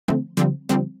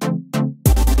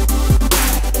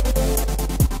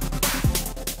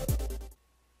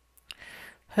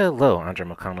Hello, Andre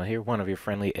McConnell here, one of your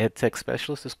friendly EdTech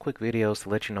specialists. This quick video is to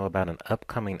let you know about an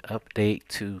upcoming update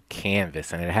to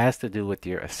Canvas, and it has to do with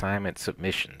your assignment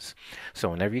submissions. So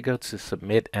whenever you go to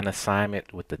submit an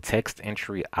assignment with the text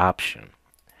entry option,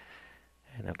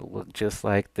 and it'll look just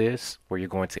like this, where you're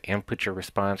going to input your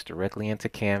response directly into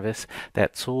Canvas,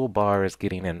 that toolbar is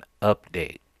getting an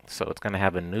update. So it's going to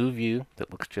have a new view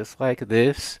that looks just like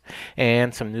this,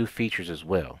 and some new features as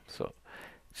well. So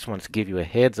just wanted to give you a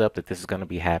heads up that this is going to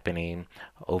be happening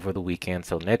over the weekend.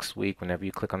 So next week, whenever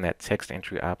you click on that text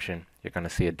entry option, you're going to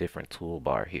see a different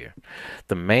toolbar here.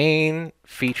 The main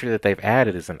feature that they've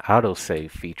added is an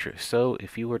autosave feature. So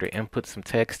if you were to input some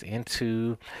text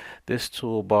into this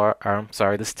toolbar, or I'm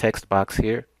sorry, this text box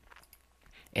here,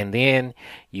 and then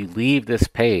you leave this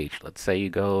page, let's say you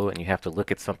go and you have to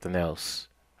look at something else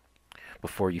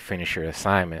before you finish your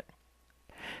assignment,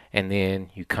 and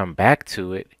then you come back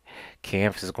to it,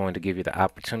 Canvas is going to give you the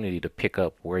opportunity to pick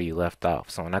up where you left off.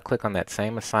 So when I click on that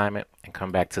same assignment and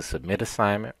come back to submit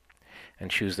assignment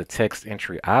and choose the text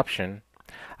entry option,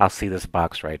 I'll see this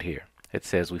box right here. It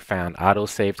says we found auto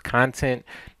saved content.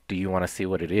 Do you want to see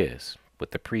what it is?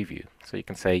 With the preview. So you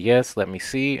can say yes, let me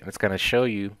see, and it's going to show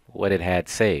you what it had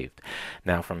saved.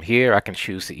 Now from here I can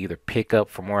choose to either pick up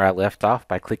from where I left off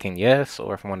by clicking yes,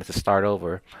 or if I wanted to start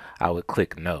over, I would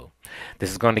click no. This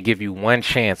is going to give you one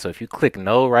chance. So if you click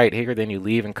no right here, then you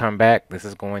leave and come back, this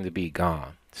is going to be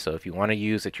gone. So if you want to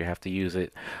use it, you have to use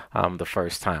it the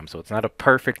first time. So it's not a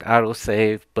perfect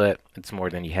autosave, but it's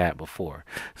more than you had before.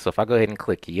 So if I go ahead and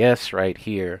click yes right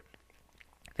here,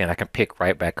 then I can pick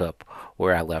right back up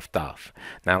where I left off.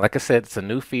 Now, like I said, it's a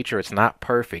new feature. It's not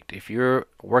perfect. If you're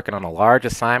working on a large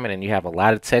assignment and you have a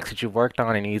lot of text that you've worked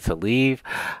on and you need to leave,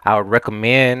 I would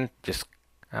recommend just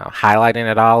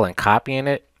highlighting it all and copying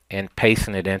it and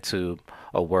pasting it into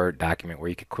a Word document where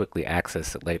you can quickly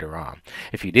access it later on.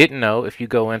 If you didn't know, if you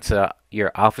go into your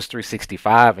Office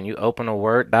 365 and you open a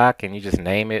Word doc and you just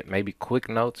name it maybe Quick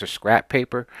Notes or Scrap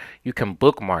Paper, you can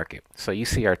bookmark it. So you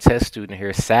see our test student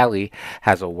here, Sally,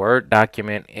 has a Word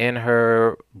document in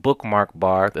her bookmark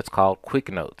bar that's called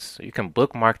Quick Notes. So you can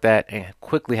bookmark that and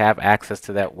quickly have access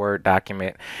to that Word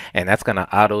document, and that's going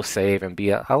to auto save and be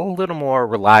a little more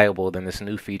reliable than this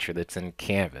new feature that's in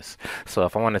Canvas. So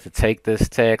if I wanted to take this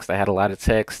text, I had a lot of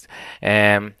text,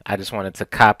 and I just wanted to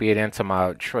copy it into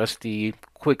my trusty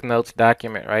Quick Notes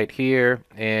document right here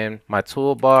in my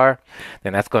toolbar,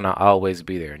 then that's going to always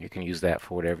be there, and you can use that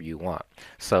for whatever you want.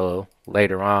 So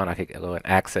later on, I could go and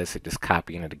access it, just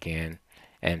copying it again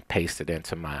and paste it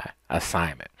into my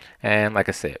assignment. And like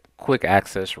I said, quick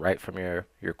access right from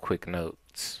your Quick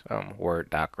Notes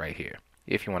Word doc right here.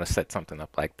 If you want to set something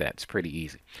up like that, it's pretty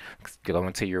easy. Go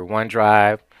into your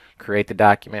OneDrive, create the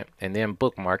document, and then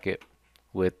bookmark it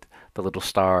with the little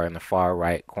star in the far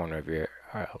right corner of your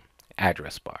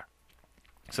address bar.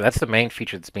 So that's the main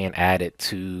feature that's being added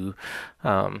to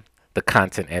the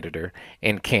content editor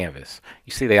in Canvas.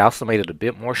 You see they also made it a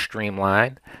bit more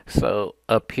streamlined. So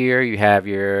up here you have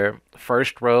your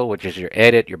first row, which is your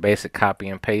edit, your basic copy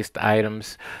and paste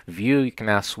items. View, you can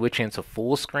now switch into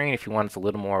full screen if you want a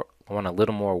little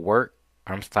more work.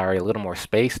 I'm sorry, a little more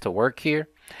space to work here.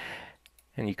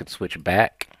 And you can switch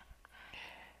back.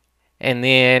 And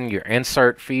then your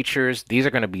insert features, these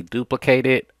are going to be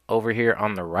duplicated over here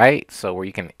on the right. So where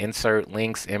you can insert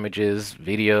links, images,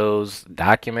 videos,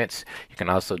 documents, you can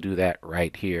also do that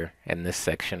right here in this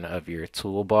section of your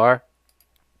toolbar.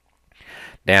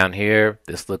 Down here,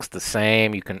 this looks the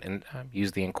same. You can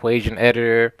use the equation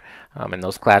editor in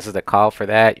those classes that call for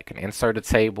that. You can insert a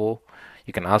table.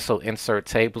 You can also insert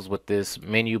tables with this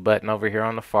menu button over here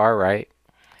on the far right.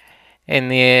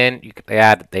 And then they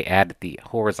added the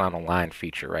horizontal line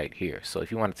feature right here. So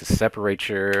if you wanted to separate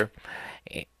your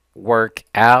work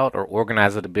out or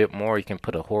organize it a bit more, you can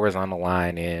put a horizontal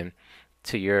line in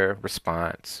to your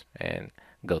response and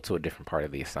go to a different part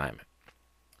of the assignment.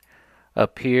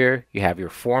 Up here, you have your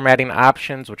formatting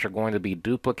options, which are going to be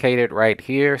duplicated right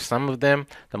here. Some of them,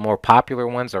 the more popular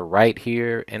ones, are right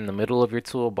here in the middle of your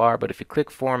toolbar. But if you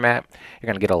click Format, you're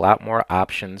going to get a lot more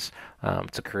options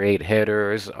to create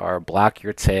headers or block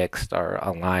your text or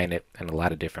align it in a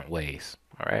lot of different ways.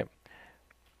 All right.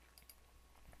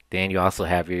 Then you also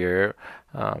have your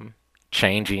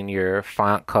changing your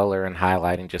font color and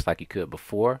highlighting just like you could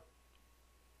before.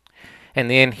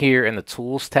 And then here in the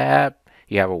Tools tab,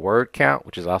 you have a word count,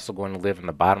 which is also going to live in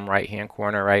the bottom right-hand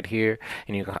corner right here.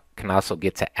 And you can also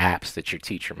get to apps that your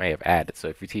teacher may have added. So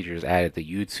if your teacher has added the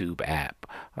YouTube app,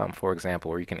 for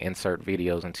example, where you can insert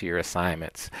videos into your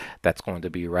assignments, that's going to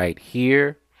be right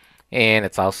here. And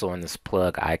it's also in this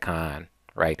plug icon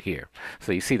right here.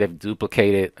 So you see they've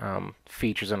duplicated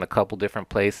features in a couple different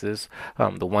places.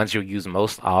 The ones you'll use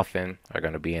most often are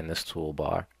going to be in this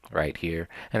toolbar right here.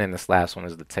 And then this last one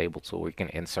is the table tool where you can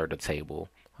insert a table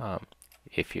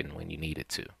if you when you need it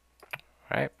to.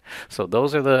 Right. So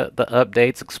those are the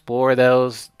updates. Explore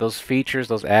those features,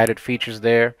 those added features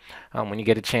there when you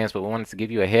get a chance. But we wanted to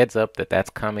give you a heads up that that's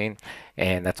coming,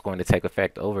 and that's going to take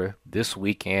effect over this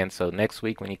weekend. So next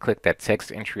week, when you click that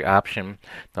text entry option,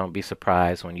 don't be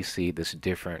surprised when you see this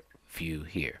different view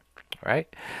here. All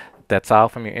right. That's all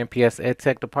from your NPS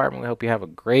EdTech department. We hope you have a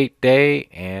great day,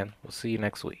 and we'll see you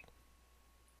next week.